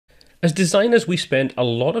As designers, we spend a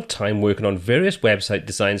lot of time working on various website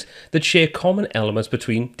designs that share common elements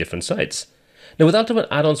between different sites. Now, with Ultimate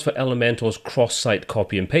Addons for Elementor's cross-site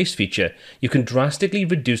copy and paste feature, you can drastically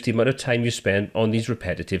reduce the amount of time you spend on these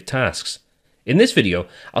repetitive tasks. In this video,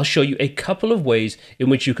 I'll show you a couple of ways in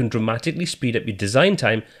which you can dramatically speed up your design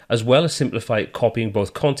time, as well as simplify copying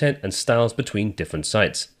both content and styles between different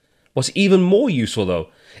sites. What's even more useful though,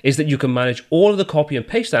 is that you can manage all of the copy and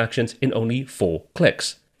paste actions in only 4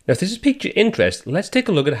 clicks. Now, if this has piqued your interest, let's take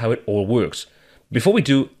a look at how it all works. Before we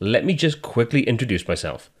do, let me just quickly introduce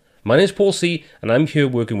myself. My name is Paul C, and I'm here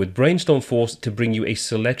working with Brainstorm Force to bring you a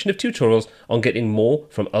selection of tutorials on getting more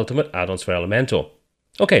from Ultimate Addons for Elementor.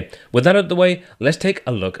 Okay, with that out of the way, let's take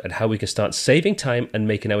a look at how we can start saving time and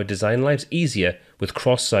making our design lives easier with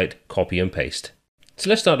cross-site copy and paste. So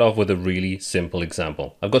let's start off with a really simple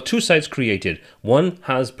example. I've got 2 sites created. One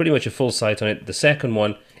has pretty much a full site on it. The second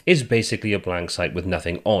one is basically a blank site with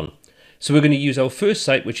nothing on. So we're going to use our first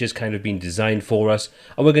site, which has kind of been designed for us,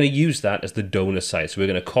 and we're going to use that as the donor site. So we're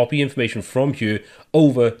going to copy information from here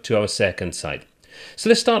over to our second site. So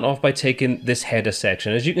let's start off by taking this header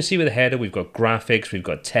section. As you can see with the header, we've got graphics, we've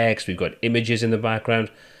got text, we've got images in the background.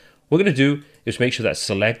 What we're going to do is make sure that's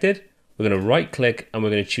selected. We're going to right click and we're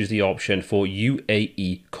going to choose the option for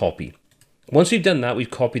UAE copy. Once we've done that,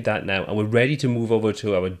 we've copied that now and we're ready to move over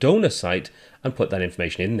to our donor site and put that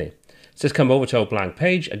information in there. So let's come over to our blank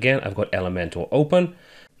page. Again, I've got Elementor open.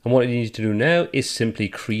 And what I need to do now is simply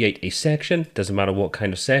create a section. Doesn't matter what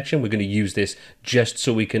kind of section. We're going to use this just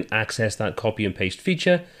so we can access that copy and paste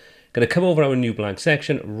feature. Going to come over our new blank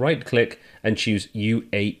section, right click and choose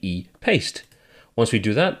UAE paste. Once we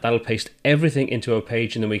do that, that'll paste everything into our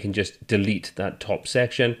page and then we can just delete that top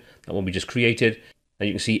section, that one we just created. And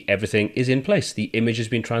you can see everything is in place. The image has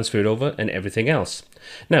been transferred over and everything else.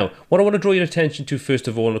 Now, what I want to draw your attention to first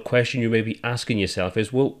of all, and a question you may be asking yourself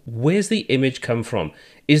is, well, where's the image come from?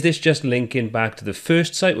 Is this just linking back to the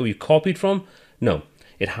first site where we copied from? No,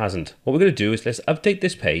 it hasn't. What we're going to do is let's update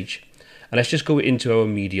this page and let's just go into our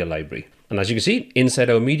media library. And as you can see, inside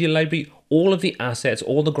our media library, all of the assets,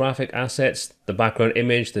 all the graphic assets, the background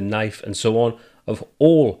image, the knife, and so on, have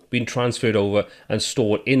all been transferred over and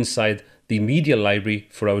stored inside the media library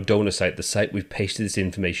for our donor site, the site we've pasted this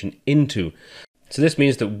information into. So this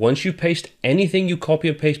means that once you paste anything you copy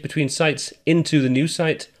and paste between sites into the new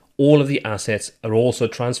site, all of the assets are also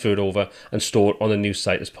transferred over and stored on the new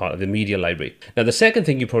site as part of the media library. Now, the second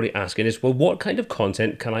thing you're probably asking is, well, what kind of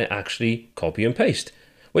content can I actually copy and paste?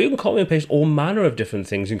 Well, you can copy and paste all manner of different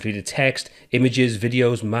things, including text, images,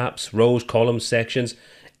 videos, maps, rows, columns, sections,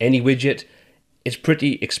 any widget. It's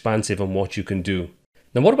pretty expansive on what you can do.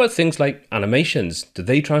 Now, what about things like animations? Do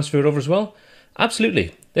they transfer over as well?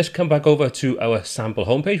 Absolutely. Let's come back over to our sample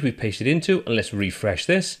homepage we've pasted into and let's refresh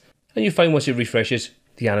this. And you find once it refreshes,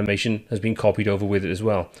 the animation has been copied over with it as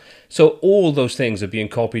well. So all those things are being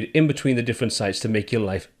copied in between the different sites to make your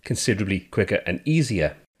life considerably quicker and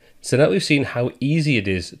easier. So now we've seen how easy it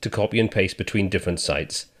is to copy and paste between different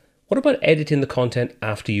sites. What about editing the content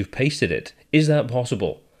after you've pasted it? Is that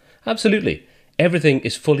possible? Absolutely. Everything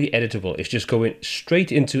is fully editable. It's just going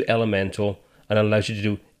straight into Elementor and allows you to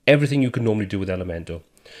do everything you can normally do with Elementor.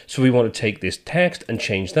 So we want to take this text and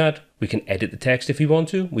change that. We can edit the text if we want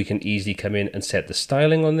to. We can easily come in and set the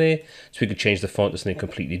styling on there. So we could change the font to something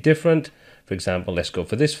completely different. For example, let's go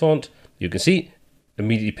for this font. You can see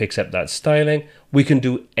immediately picks up that styling. We can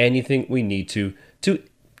do anything we need to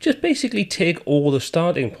just basically take all the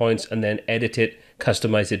starting points and then edit it,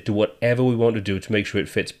 customize it, do whatever we want to do to make sure it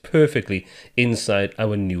fits perfectly inside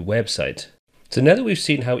our new website. So now that we've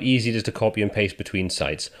seen how easy it is to copy and paste between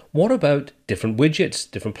sites, what about different widgets,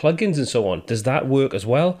 different plugins and so on? Does that work as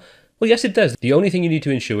well? Well, yes, it does. The only thing you need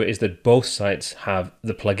to ensure is that both sites have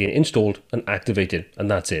the plugin installed and activated, and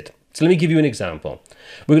that's it. So let me give you an example.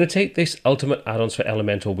 We're going to take this Ultimate Addons for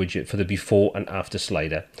Elementor widget for the before and after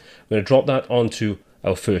slider. We're going to drop that onto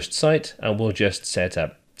our first site and we'll just set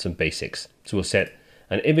up some basics. So we'll set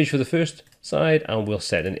an image for the first side and we'll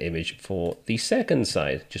set an image for the second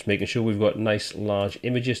side, just making sure we've got nice large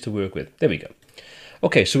images to work with. There we go.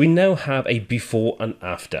 Okay, so we now have a before and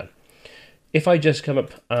after. If I just come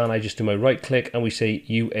up and I just do my right click and we say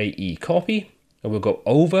UAE copy, and we'll go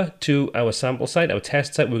over to our sample site, our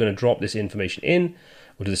test site, we're going to drop this information in.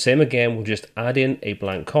 We'll do the same again, we'll just add in a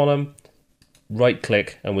blank column, right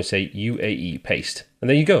click and we'll say UAE paste. And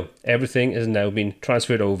there you go. Everything has now been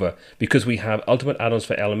transferred over because we have Ultimate Addons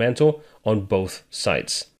for Elementor on both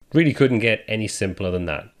sites. Really couldn't get any simpler than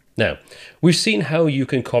that. Now, we've seen how you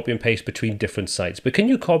can copy and paste between different sites, but can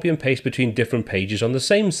you copy and paste between different pages on the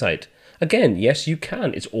same site? Again, yes, you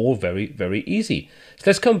can. It's all very, very easy. So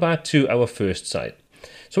let's come back to our first site.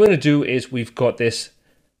 So what we're going to do is we've got this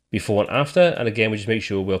before and after, and again, we just make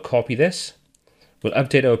sure we'll copy this. We'll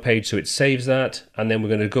update our page so it saves that, and then we're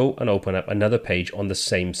going to go and open up another page on the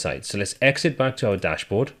same site. So let's exit back to our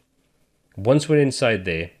dashboard. Once we're inside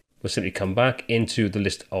there, we'll simply come back into the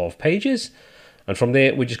list of pages, and from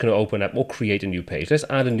there, we're just going to open up or create a new page. Let's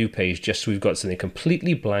add a new page just so we've got something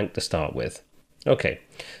completely blank to start with. Okay,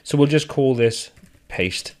 so we'll just call this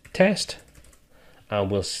paste test, and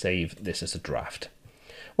we'll save this as a draft.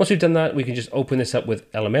 Once we've done that, we can just open this up with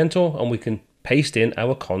Elementor, and we can paste in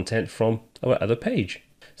our content from our other page.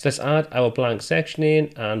 So let's add our blank section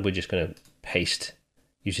in, and we're just going to paste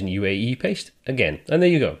using UAE paste again. And there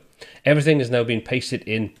you go. Everything has now been pasted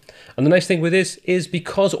in. And the nice thing with this is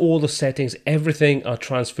because all the settings, everything are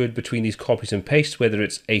transferred between these copies and pastes, whether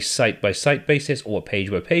it's a site-by-site basis or a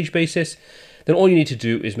page-by-page basis, then all you need to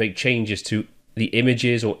do is make changes to the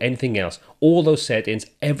images or anything else. All those settings,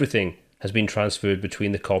 everything has been transferred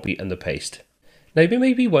between the copy and the paste. Now you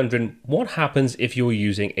may be wondering what happens if you're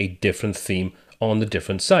using a different theme on the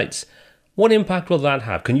different sites. What impact will that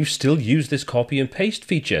have? Can you still use this copy and paste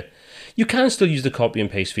feature? You can still use the copy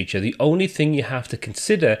and paste feature. The only thing you have to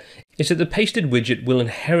consider is that the pasted widget will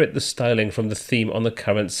inherit the styling from the theme on the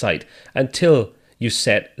current site until you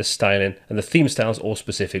set the styling and the theme styles or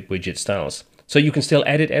specific widget styles. So you can still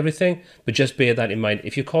edit everything, but just bear that in mind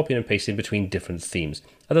if you're copying and pasting between different themes.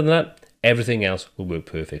 Other than that, everything else will work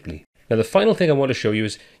perfectly. Now the final thing I want to show you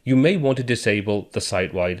is you may want to disable the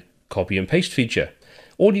site-wide copy and paste feature.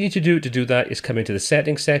 All you need to do that is come into the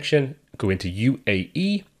settings section, go into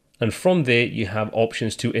UAE, and from there you have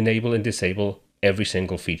options to enable and disable every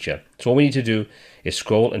single feature. So all we need to do is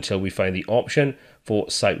scroll until we find the option for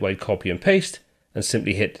site-wide copy and paste and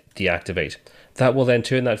simply hit deactivate. That will then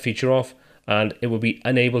turn that feature off and it will be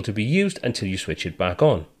unable to be used until you switch it back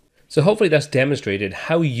on. So hopefully that's demonstrated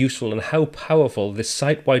how useful and how powerful this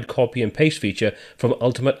site-wide copy and paste feature from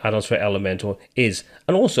Ultimate Addons for Elementor is,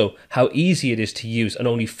 and also how easy it is to use and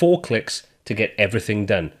only 4 clicks to get everything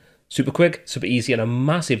done. Super quick, super easy, and a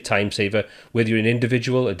massive time saver. Whether you're an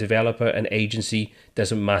individual, a developer, an agency,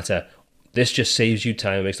 doesn't matter. This just saves you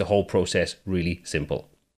time and makes the whole process really simple.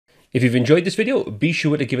 If you've enjoyed this video, be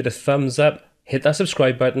sure to give it a thumbs up, hit that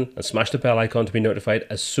subscribe button, and smash the bell icon to be notified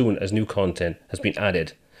as soon as new content has been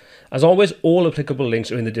added. As always, all applicable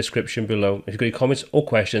links are in the description below. If you've got any comments or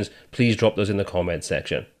questions, please drop those in the comments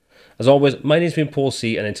section. As always, my name's been Paul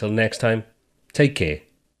C, and until next time, take care.